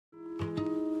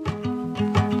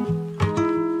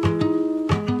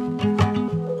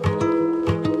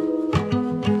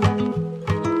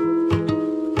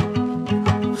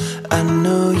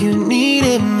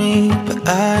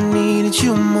need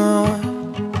you more.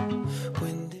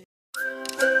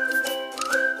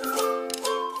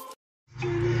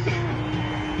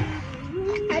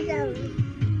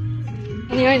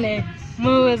 Nione,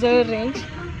 Mo was orange.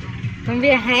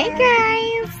 Mwambie hi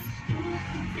guys.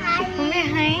 Mwambie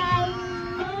hi.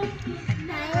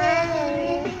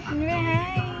 Mwambie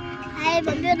hi. Hi,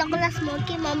 mwambie nakula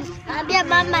smoky mom. Mwambie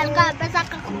mama alikuwa pesa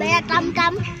kakubaya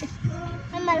tam-tam.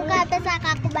 Mama alikuwa pesa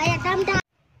kakubaya tam-tam.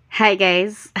 Hi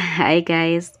guys. Hi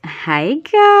guys. Hi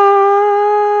guys.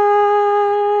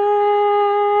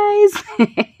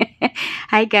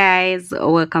 Hi guys,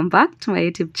 welcome back to my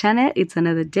YouTube channel. It's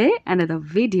another day, another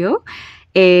video,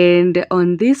 and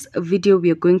on this video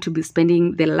we are going to be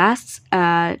spending the last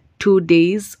 2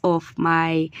 days of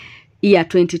my year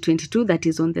 2022, that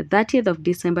is on the 30th of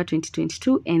December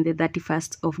 2022 and the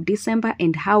 31st of December,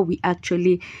 and how we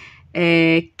actually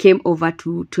came over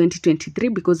to 2023,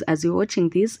 because as you're watching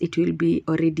this it will be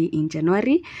already in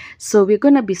January. So we're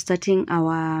gonna be starting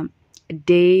our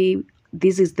day.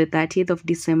 This is the 30th of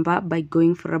December by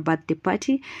going for a birthday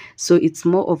party. So it's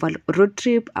more of a road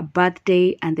trip, a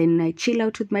birthday, and then I chill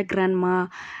out with my grandma.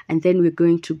 And then we're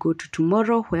going to go to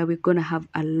tomorrow, where we're going to have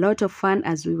a lot of fun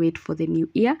as we wait for the new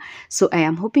year. So I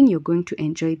am hoping you're going to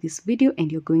enjoy this video and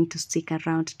you're going to stick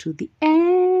around to the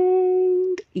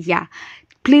end. Yeah,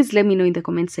 please let me know in the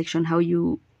comment section how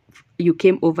you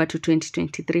came over to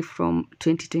 2023 from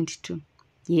 2022.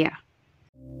 Yeah.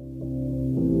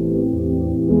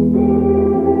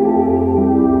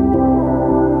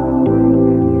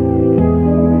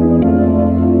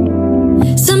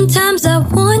 Sometimes I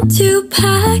want to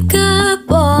pack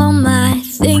up all my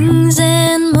things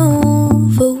and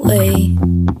move away.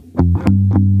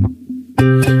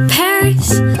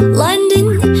 Paris,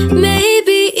 London,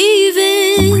 maybe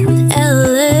even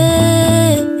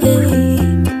LA.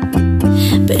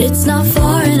 But it's not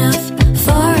far enough,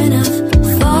 far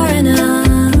enough, far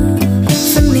enough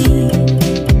for me.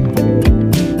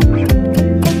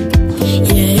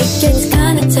 Yeah, it gets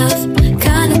kinda tough,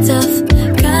 kinda tough,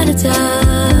 kinda tough.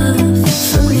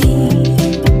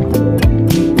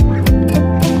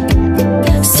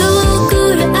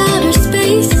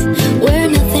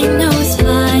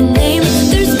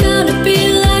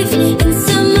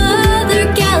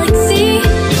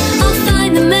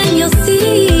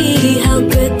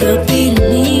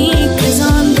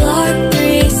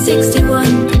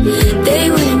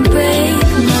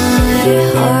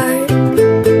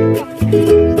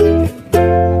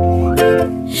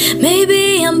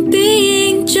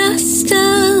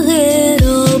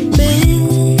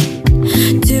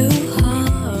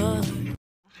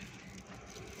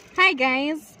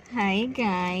 Hi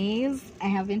guys, I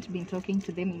haven't been talking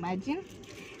to them, imagine.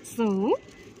 So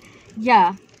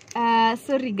yeah,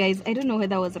 sorry guys, I don't know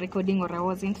whether I was recording or I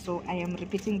wasn't, so I am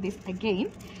repeating this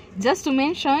again just to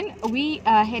mention we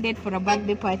are headed for a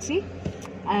birthday party.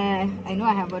 I know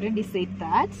I have already said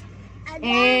that,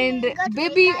 and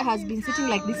baby has been sitting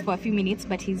like this for a few minutes,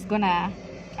 but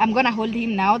I'm gonna hold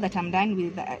him now that I'm done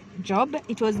with the job.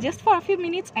 It was just for a few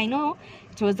minutes. I know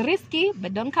it was risky,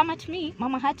 but don't come at me.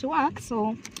 Mama had to work,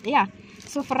 so yeah.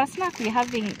 So for a snack, we're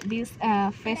having this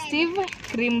festive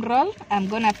cream roll. I'm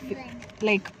gonna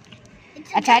like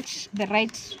attach the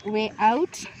right way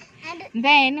out.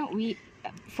 Then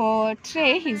for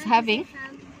Trey, he's having.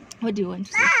 What do you want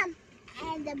to say?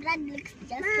 And the bread looks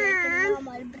just like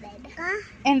normal bread.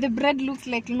 And the bread looks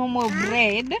like normal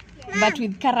bread, but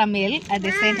with caramel at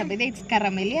the center. But it's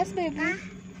caramel, yes, baby.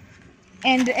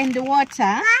 And the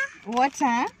water,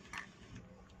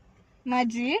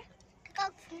 Maggie.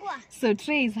 So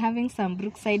Trey is having some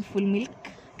Brookside full milk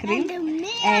cream,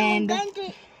 and I'm going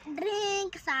to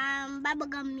drink some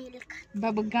bubblegum milk.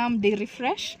 Bubblegum dairy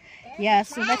fresh. Yeah,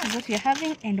 so that is what we're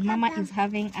having, and Mama is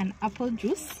having an apple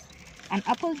juice.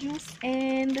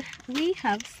 And we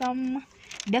have some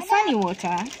Dasani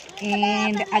water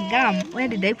and a gum. Where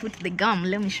did I put the gum?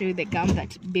 Let me show you the gum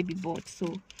that baby bought.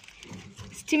 So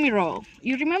steamy roll,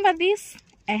 you remember this?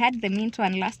 I had the mint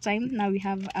one last time. Now we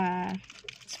have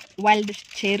wild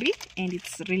cherry, and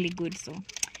it's really good. So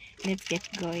let's get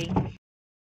going.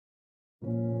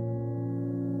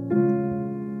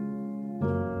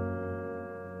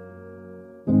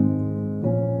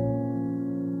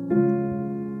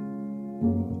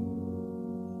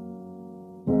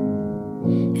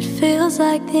 Feels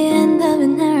like the end of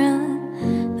an era.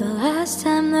 The last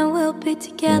time that we'll be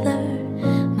together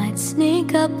might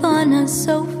sneak up on us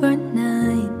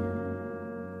overnight.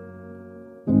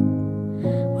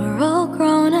 We're all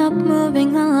grown up,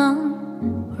 moving along.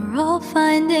 We're all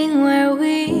finding where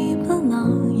we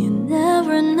belong. You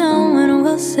never know when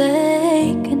we'll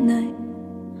say goodnight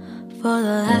for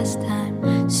the last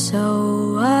time.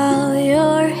 So while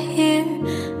you're here,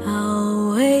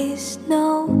 I'll waste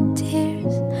no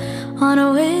tears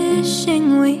on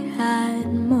wishing we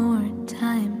had more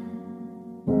time.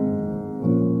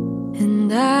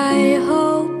 And I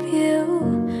hope you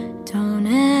don't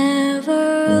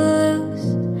ever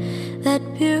lose that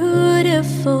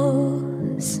beautiful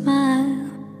smile.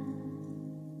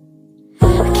 I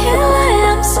can't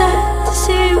lie, I'm sad to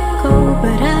see you go,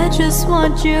 but I just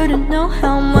want you to know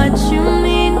how much you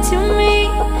mean to me,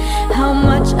 how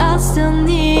much I still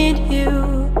need you.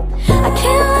 I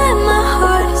can't lie, my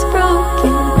heart is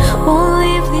broken, won't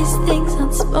leave these things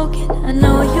unspoken. I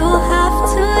know you'll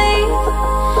have to leave,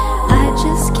 I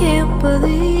just can't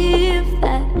believe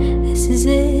that this is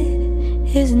it,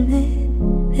 isn't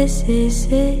it? This is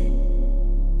it.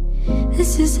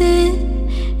 This is it,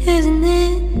 isn't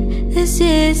it? This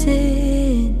is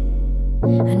it.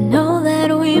 I know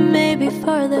that we may be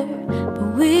further,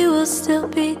 but we will still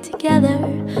be together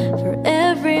for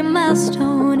every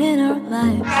milestone in our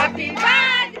lives. Happy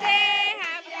birthday,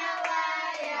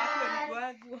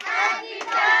 happy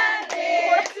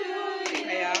birthday to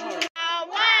you.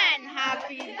 One,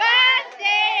 happy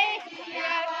birthday,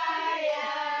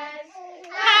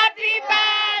 happy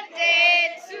birthday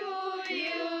to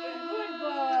you.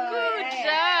 Good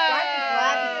job.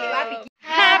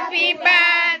 Happy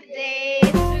birthday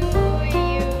to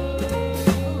you.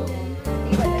 Good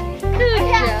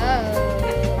job.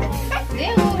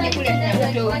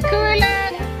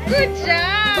 Good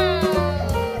job.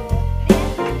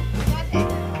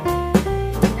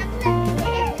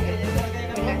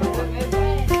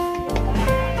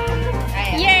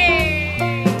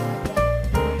 Yay!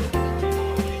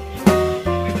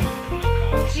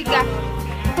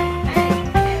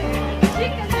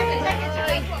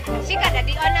 Shika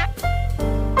daddy ona.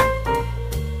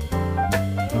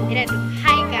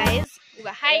 Hi guys.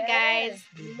 Hi guys.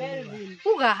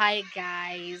 Hi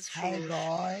guys. Hi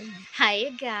boys. Hi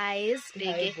guys.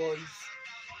 Hi boys.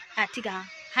 Atiga.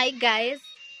 Hi guys.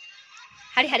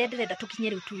 Hari ndirenda tukinye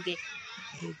riu tuge.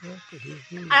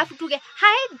 Alafu tuge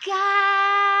hi guys.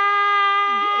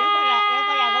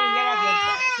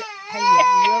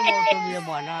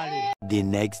 The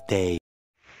next day.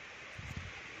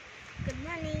 Good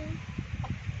morning.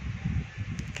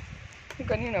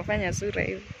 Kwa nini unafanya sura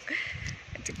hiyo?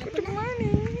 Good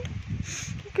morning.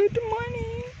 Good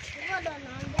morning.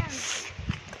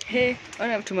 Hey,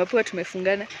 ona tumepoa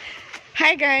tumefungana.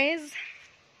 Hi guys.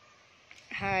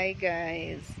 Hi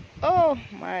guys. Oh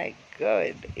my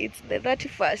god. It's the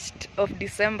 31st of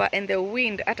December and the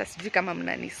wind hata sijui kama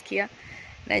mnanisikia.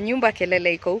 Na nyumba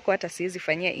kelele iko huko hata siwezi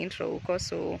fanyia intro huko,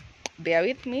 so bear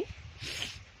with me.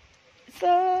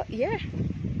 So, yeah.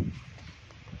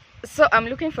 So I'm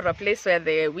looking for a place where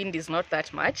the wind is not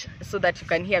that much so that you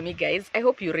can hear me, guys. I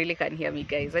hope you really can hear me,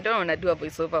 guys. I don't want to do a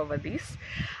voiceover over this.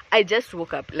 I just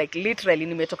woke up, like literally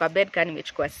nimetoka bed ka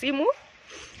nimechukua simu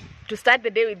to start the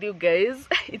day with you guys.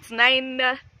 It's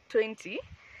 9:20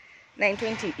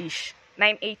 ish,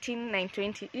 9:18,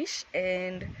 9:20 ish,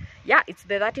 and yeah, it's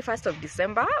the 31st of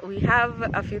December. We have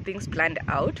a few things planned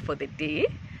out for the day.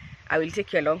 I will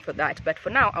take you along for that, but for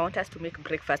now I want us to make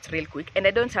breakfast real quick, and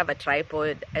I don't have a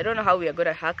tripod. I don't know how we are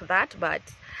gonna hack that, but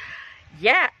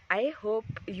yeah, I hope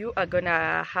you are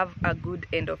gonna have a good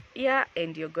end of year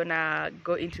and you're gonna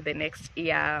go into the next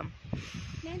year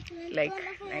like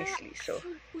nicely. So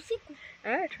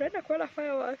trying to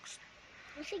fireworks.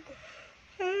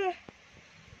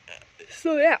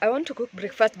 So yeah, I want to cook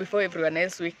breakfast before everyone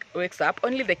else wakes up.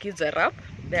 Only the kids are up.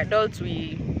 The adults,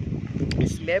 we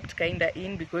slept kinda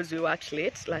in because we worked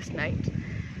late last night.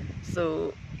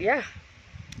 So yeah,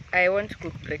 I want to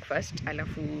cook breakfast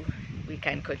alafu we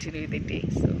can continue the day.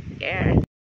 So yeah.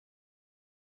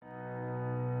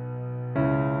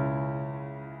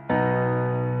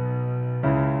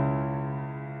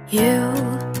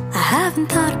 I haven't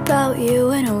thought about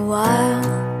you in a while.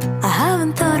 I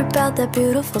haven't thought about that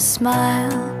beautiful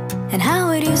smile and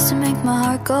how it used to make my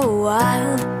heart go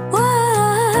wild. Wild,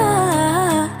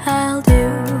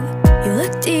 you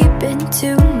look deep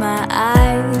into my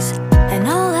eyes, and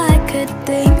all I could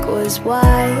think was,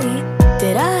 why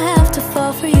did I have to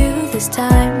fall for you this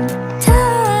time?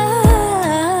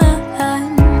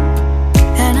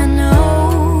 And I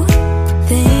know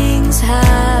things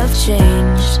have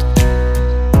changed,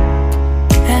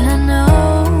 and I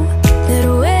know that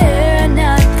we're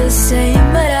not the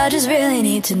same, but I just really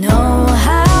need to know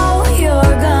how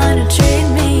you're gonna treat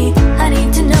me. I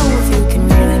need to know if you can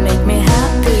really make me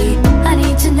happy. I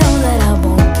need to know that I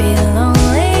won't be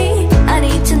lonely. I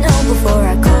need to know before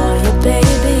I call you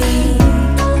baby.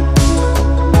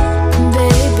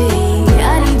 Baby, I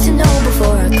need to know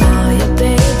before I call you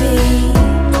baby.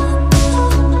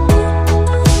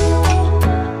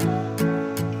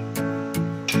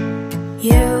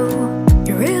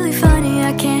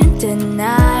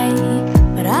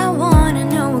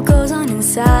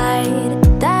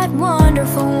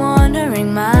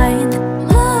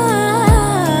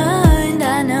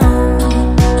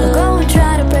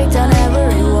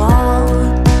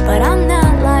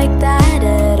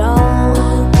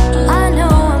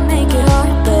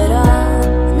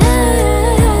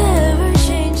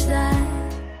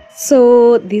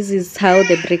 So this is how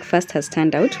the breakfast has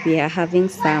turned out. We are having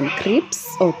some crepes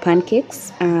or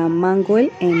pancakes, mango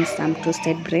and some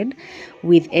toasted bread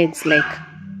with eggs, like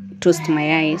toast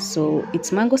my eyes. So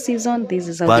it's mango season. This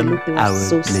is how they 1 look. They were hour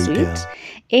so later. sweet.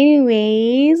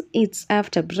 Anyways, it's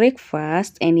after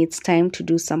breakfast and it's time to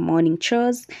do some morning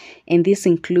chores, and this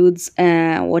includes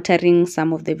watering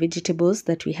some of the vegetables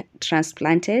that we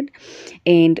transplanted.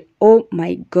 And oh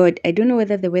my god, I don't know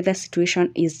whether the weather situation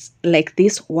is like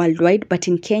this worldwide, but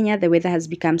in Kenya the weather has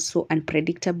become so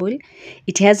unpredictable.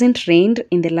 It hasn't rained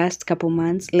in the last couple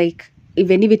months. Like,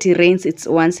 even if it rains, it's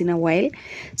once in a while.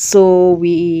 So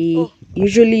we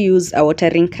usually use a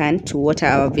watering can to water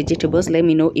our vegetables. Let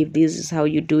me know if this is how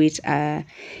you do it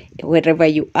wherever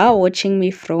you are watching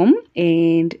me from,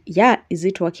 and yeah, is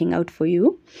it working out for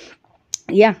you?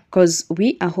 Yeah, because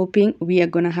we are hoping we are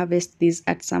gonna harvest this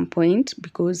at some point,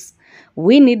 because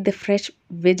we need the fresh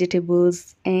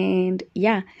vegetables. And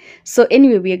yeah, so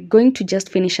anyway, we are going to just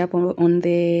finish up on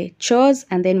the chores,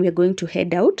 and then we are going to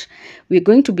head out. We're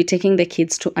going to be taking the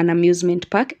kids to an amusement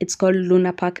park. It's called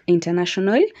Luna Park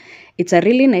International. It's a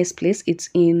really nice place. It's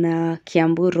in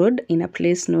Kiambu Road, in a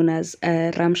place known as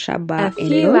Ramsha Bar and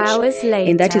Lodge.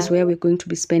 And that is where we're going to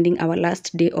be spending our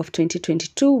last day of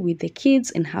 2022 with the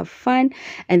kids and have fun.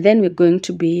 And then we're going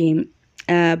to be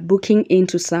booking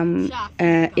into some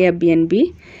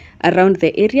Airbnb around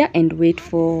the area and wait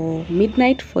for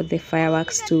midnight for the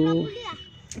fireworks to,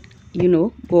 you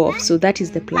know, go off. So that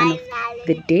is the plan of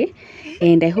the day,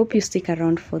 and I hope you stick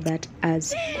around for that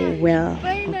as well.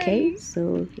 Okay,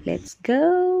 so let's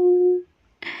go.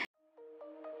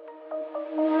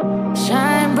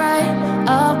 Shine bright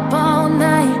up all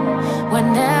night, we're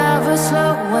never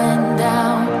slowing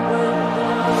down.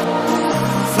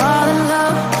 Fall in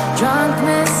love, drunk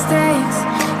mistakes,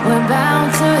 we're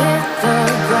bound to hit the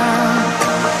ground.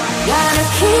 Gotta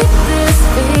keep this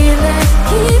feeling,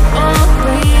 keep on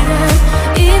breathing,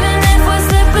 even if we're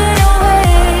slipping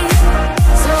away.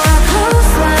 So I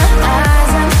close my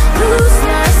eyes and lose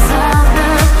myself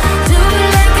now, do it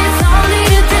like it's only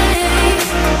a day.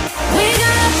 We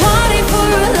got a party for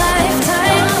a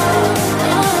lifetime,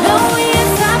 no we ain't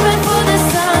stopping for the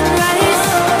sunrise,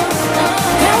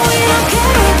 and we don't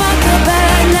care about the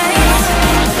bad nights.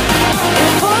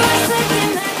 If for a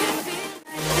second I can feel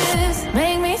like this,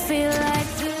 make me feel like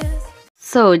this.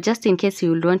 So just in case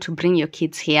you would want to bring your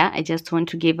kids here, I just want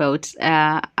to give out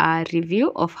a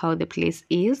review of how the place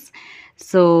is.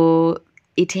 So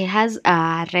it has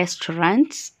a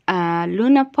restaurant,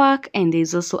 Luna Park, and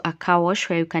there's also a car wash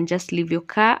where you can just leave your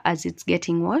car as it's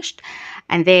getting washed.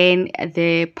 And then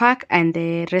the park and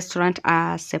the restaurant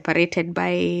are separated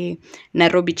by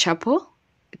Nairobi Chapel,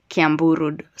 Kiambu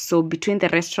Road. So between the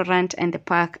restaurant and the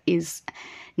park is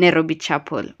Nairobi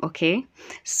Chapel. Okay,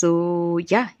 so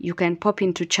yeah, you can pop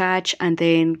into church and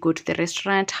then go to the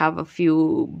restaurant, have a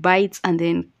few bites, and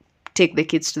then take the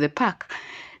kids to the park,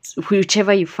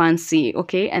 whichever you fancy.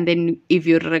 Okay, and then if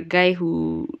you're a guy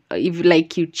who, if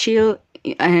like you chill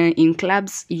in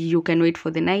clubs, you can wait for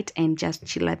the night and just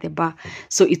chill at the bar.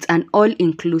 So it's an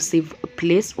all-inclusive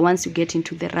place. Once you get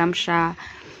into the Ramsha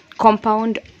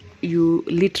compound, you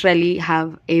literally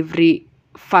have every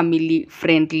family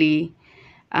friendly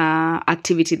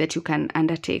activity that you can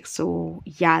undertake. So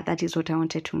yeah, that is what I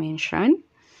wanted to mention.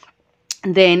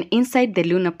 Then inside the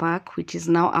Luna Park, which is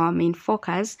now our main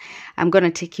focus, I'm going to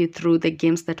take you through the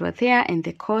games that were there and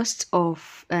the cost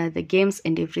of the games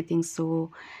and everything.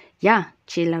 So yeah,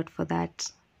 chill out for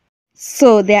that.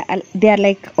 So there are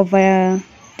like over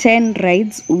 10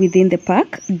 rides within the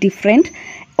park, different,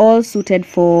 all suited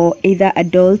for either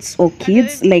adults or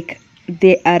kids. Like,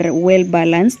 they are well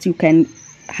balanced. You can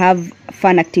have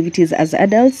fun activities as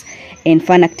adults and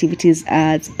fun activities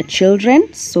as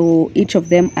children. So each of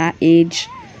them are age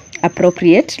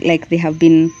appropriate, like they have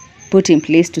been put in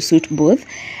place to suit both.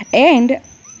 And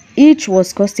each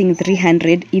was costing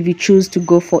 300 if you choose to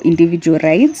go for individual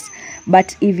rides.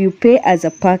 But if you pay as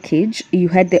a package, you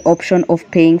had the option of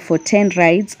paying for 10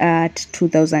 rides at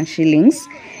 2,000 shillings.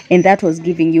 And that was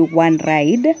giving you one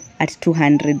ride at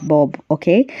 200 bob.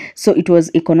 Okay, so it was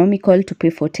economical to pay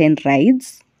for 10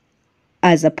 rides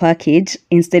as a package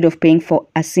instead of paying for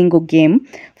a single game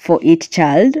for each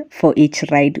child for each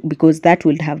ride, because that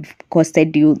would have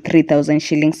costed you 3,000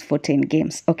 shillings for 10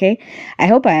 games. Okay, I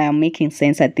hope I am making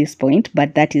sense at this point,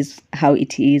 but that is how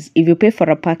it is. If you pay for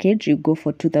a package, you go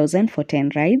for 2,000 for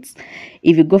 10 rides.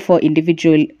 If you go for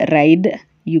individual ride,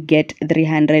 you get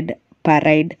 300 per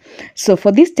ride. So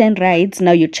for these 10 rides,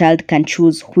 now your child can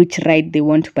choose which ride they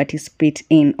want to participate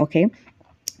in. Okay,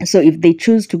 so if they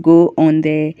choose to go on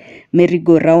the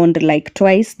merry-go-round like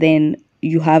twice, then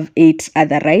you have 8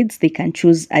 other rides, they can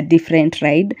choose a different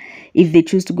ride. If they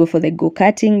choose to go for the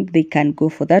go-karting, they can go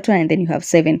for that one, and then you have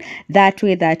 7 that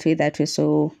way.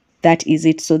 So that is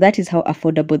it. So that is how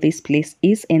affordable this place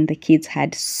is, and the kids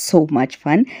had so much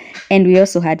fun, and we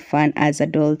also had fun as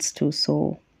adults too.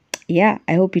 So yeah,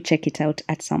 I hope you check it out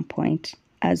at some point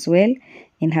as well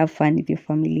and have fun with your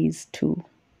families too.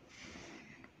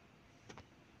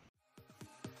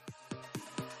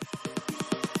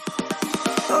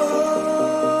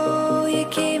 Oh, you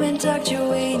came and tucked your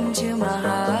way into my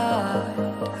heart.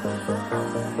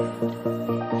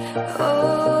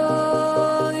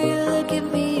 Oh, you look at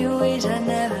me in ways I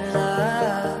never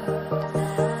loved.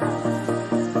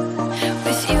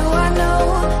 With you I know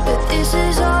that this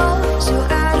is all, so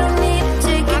I don't need to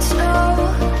take it slow.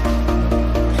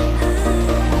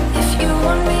 If you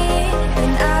want me,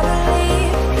 then I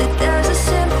believe that there's a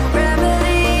simple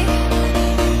remedy.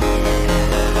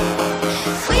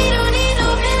 We don't need no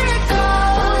miracle,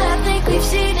 I think we've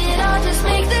seen it all, just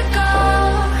make the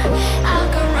call. I'll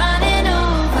come running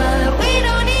over. We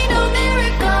don't need no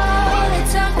miracle,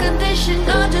 it's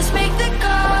unconditional, just make the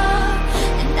call,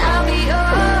 and I'll be yours.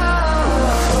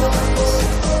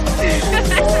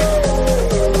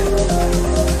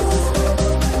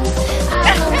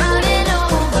 I'll come running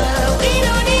over. We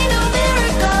don't need no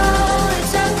miracle,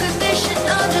 it's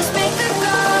unconditional, just make the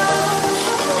call,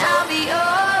 and I'll be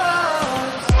yours.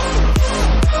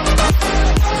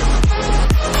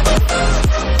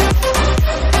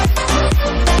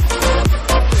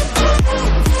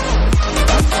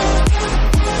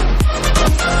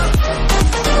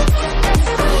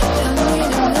 Don't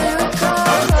need a miracle.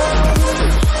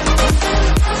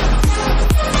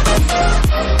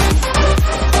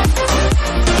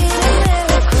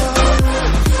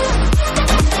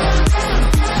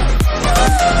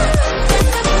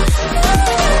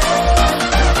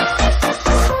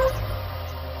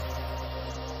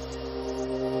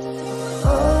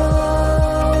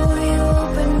 Oh, you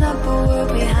open up a world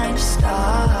behind the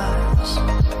stars.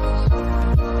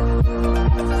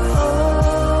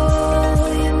 Oh,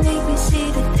 you make me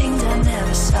see the things I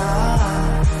never saw.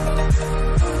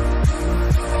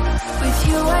 With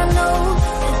you I know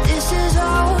that this is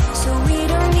all, so we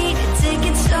don't need to take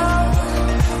it slow.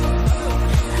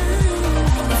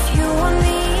 If you want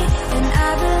me, then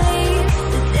I believe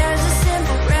that there's a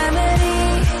simple remedy.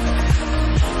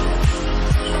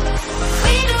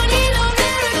 We don't need no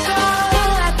miracle,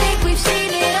 I think we've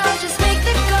seen it all, just make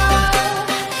the call.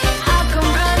 I'll come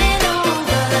running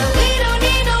over. We don't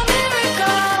need no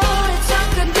miracle, it's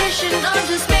unconditional,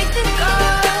 just make the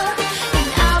call, and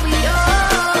I'll be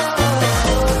yours.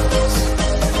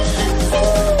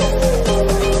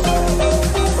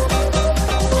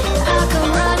 I'll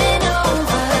come running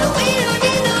over. We don't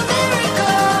need no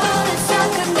miracle, it's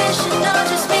unconditional,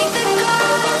 just make the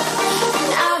call,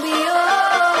 and I'll be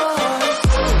yours.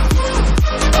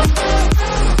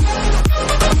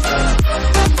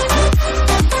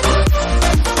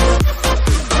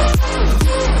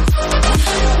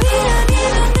 We don't need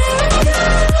no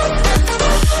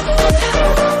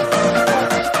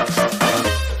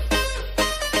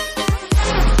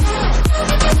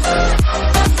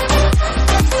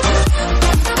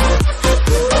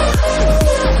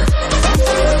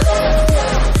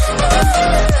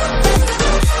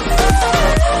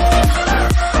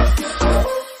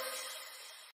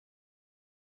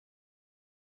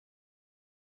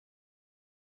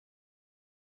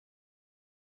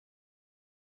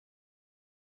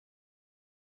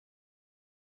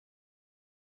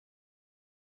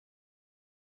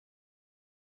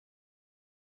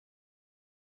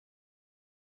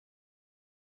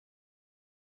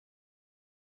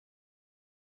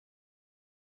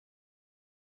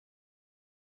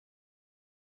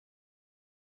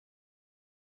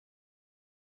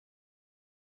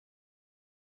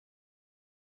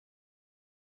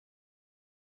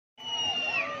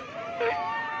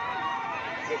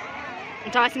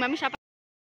Nitawasimamisha hapa.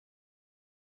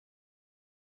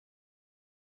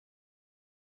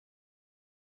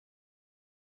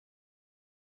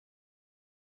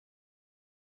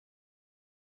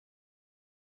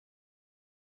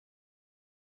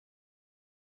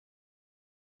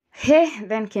 Hey,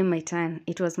 then came my turn.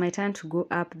 It was my turn to go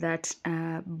up that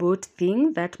boat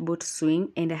thing, that boat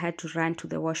swing, and I had to run to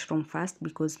the washroom first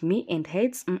because me and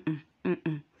heads,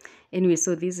 Anyway,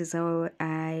 so this is how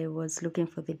I was looking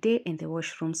for the day, and the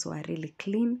washrooms were really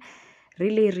clean,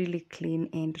 really clean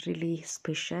and really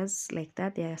spacious like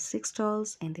that. There are 6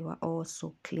 stalls and they were all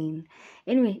so clean.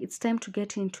 Anyway, it's time to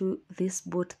get into this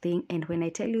boat thing, and when I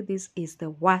tell you this is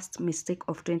the worst mistake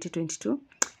of 2022,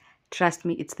 Trust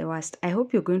me, it's the worst. I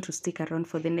hope you're going to stick around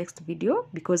for the next video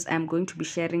because I'm going to be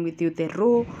sharing with you the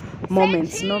raw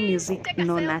moments, no music,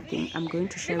 no nothing. I'm going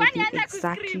to share with you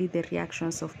exactly the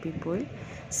reactions of people.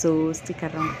 So stick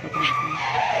around for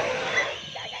that.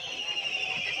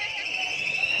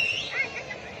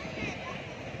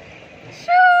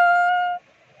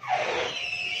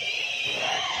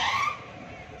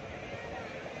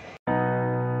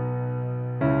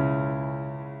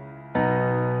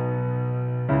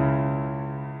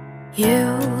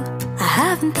 I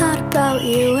haven't thought about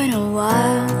you in a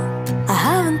while. I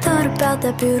haven't thought about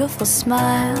that beautiful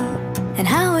smile and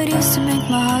how it used to make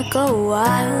my heart go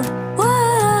wild,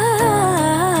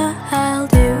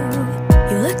 wild.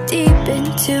 You look deep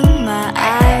into my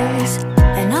eyes,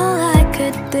 and all I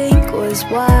could think was,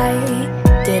 why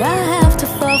did I have to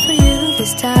fall for you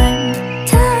this time?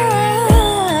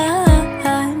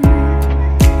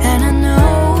 And I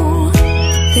know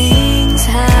things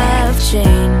have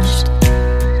changed,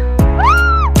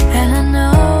 and I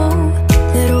know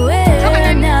that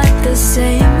we're not the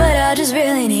same, but I just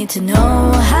really need to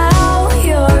know how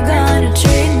you're gonna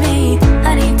treat me.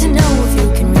 I need to know if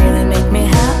you can really make me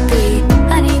happy.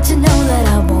 I need to know that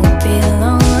I won't be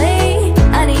lonely.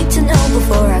 I need to know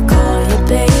before I call you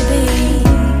baby.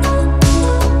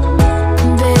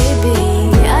 Baby,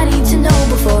 I need to know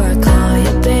before I call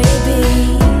you baby.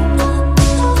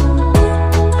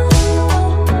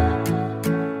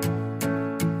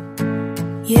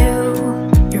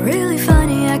 You're really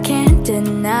funny, I can't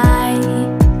deny,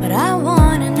 but I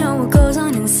wanna know what goes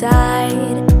on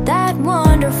inside that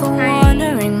wonderful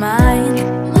wandering mind.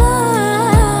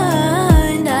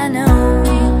 I know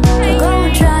I'll go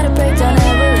and try to break down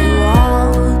every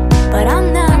wall, but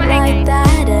I'm not like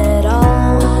that at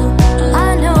all.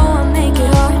 I know I'll make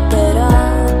it hard, but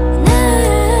I'll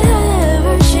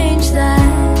never change that.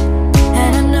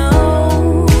 And I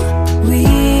know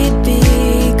we'd be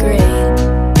great,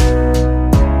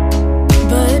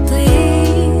 but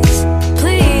please,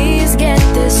 please get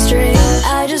this straight.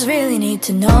 I just really need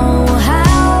to know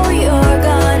how you're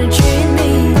gonna treat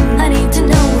me. I need to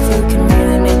know if you can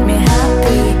really make me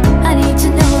happy. I need to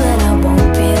know that I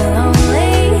won't be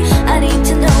lonely. I need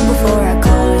to know before I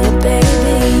call you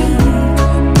baby.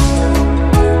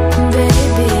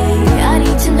 Baby, I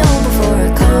need to know before I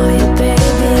call you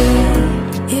baby.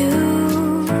 You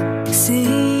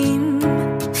seem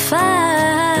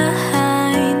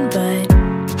fine, but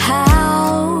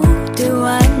how do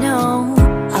I know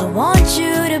I want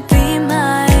you to be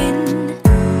mine?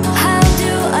 How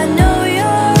do I know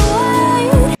you're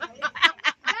right?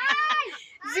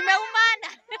 Zimeumana.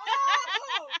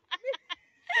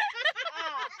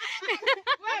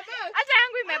 Hata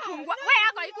yangu imepungua. Wewe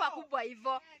yako haikuwa kubwa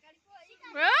hivyo.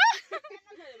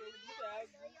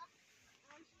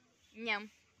 Nyam.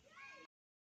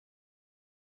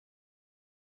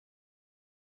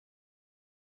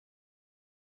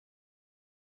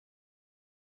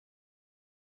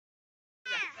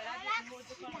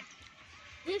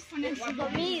 This for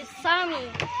me is Sammy.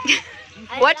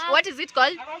 What is it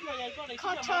called?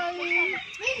 Cotton.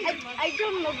 I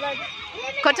don't know, but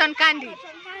Cotton candy. cotton candy.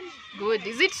 Good.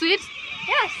 Is it sweet?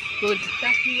 Yes. Good.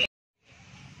 Hi.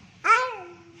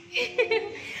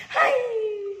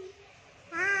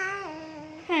 Hi.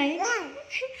 Hi.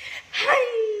 Hi.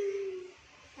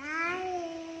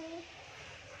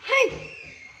 Hi.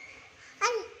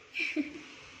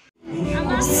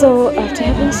 So after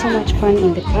having so much fun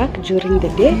in the park during the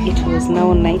day, it was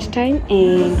now night time,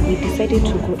 and we decided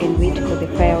to go and wait for the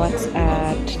fireworks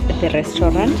at the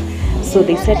restaurant. So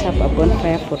they set up a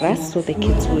bonfire for us so the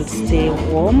kids will stay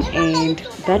warm, and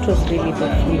that was really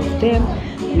thoughtful of them.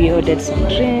 We ordered some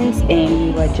drinks and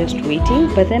we were just waiting,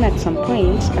 but then at some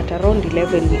point at around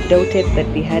 11 we doubted that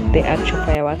we had the actual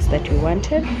fireworks that we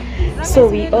wanted. So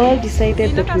we all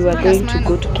decided that we were going to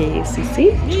go to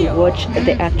KACC to watch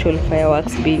the actual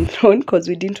fireworks being thrown, because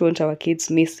we didn't want our kids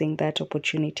missing that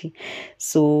opportunity.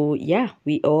 So yeah,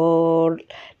 we all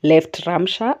left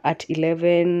Ramsha at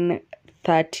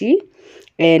 11:30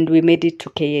 and we made it to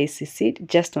KACC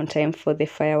just on time for the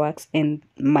fireworks, and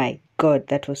my god,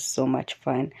 that was so much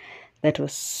fun. That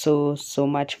was so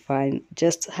much fun,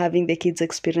 just having the kids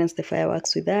experience the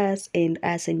fireworks with us and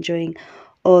us enjoying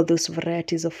all those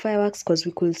varieties of fireworks, because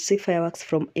we could see fireworks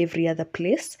from every other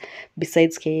place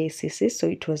besides KACC. So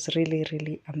it was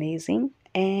really amazing.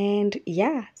 And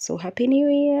yeah, so happy new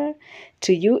year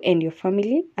to you and your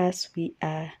family, as we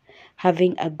are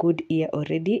having a good year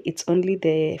already. It's only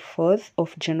the 4th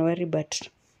of January, but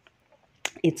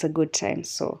it's a good time.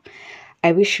 So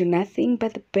I wish you nothing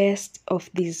but the best of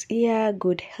this year,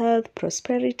 good health,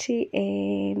 prosperity,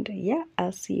 and yeah,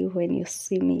 I'll see you when you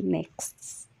see me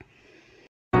next.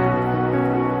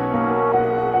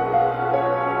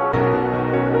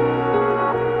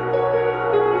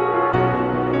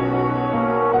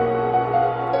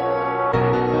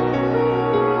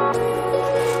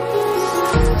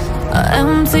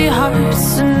 empty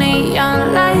hearts and neon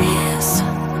lights.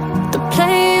 They're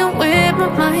playing with my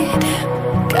mind.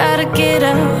 Gotta get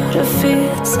out of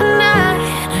here tonight.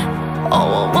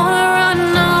 Oh, I wanna run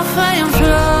off and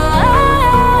fly.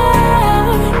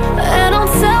 And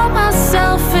I'll tell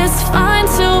myself it's fine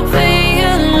to be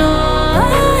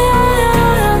alone,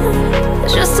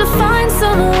 just to find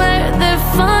somewhere that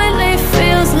finally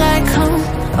feels like home.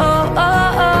 Oh,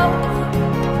 oh, oh.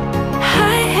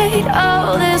 I hate all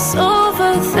this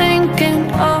overthinking.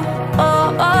 Oh,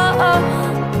 oh, oh, oh.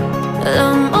 The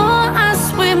more I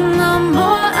swim, the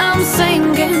more I'm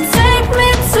sinking. Take me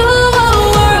to a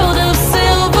world of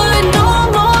silver. No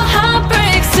more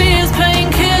heartbreaks, tears,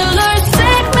 painkillers.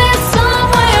 Take me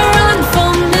somewhere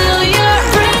unfamiliar.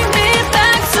 Bring me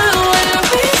back to where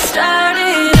we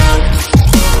started out.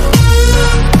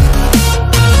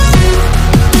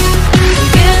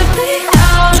 Get me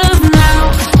out of now,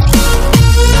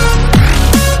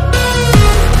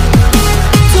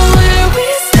 to where we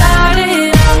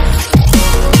started out.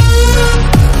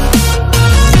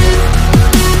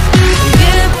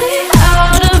 Get me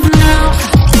out of now,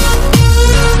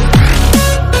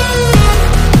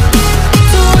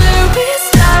 to where we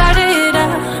started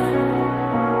out.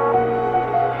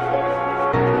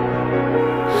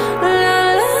 La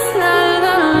la la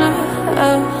la la,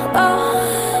 oh, oh.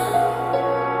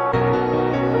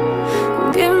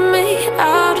 Get me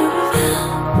out of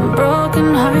broken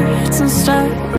hearts and start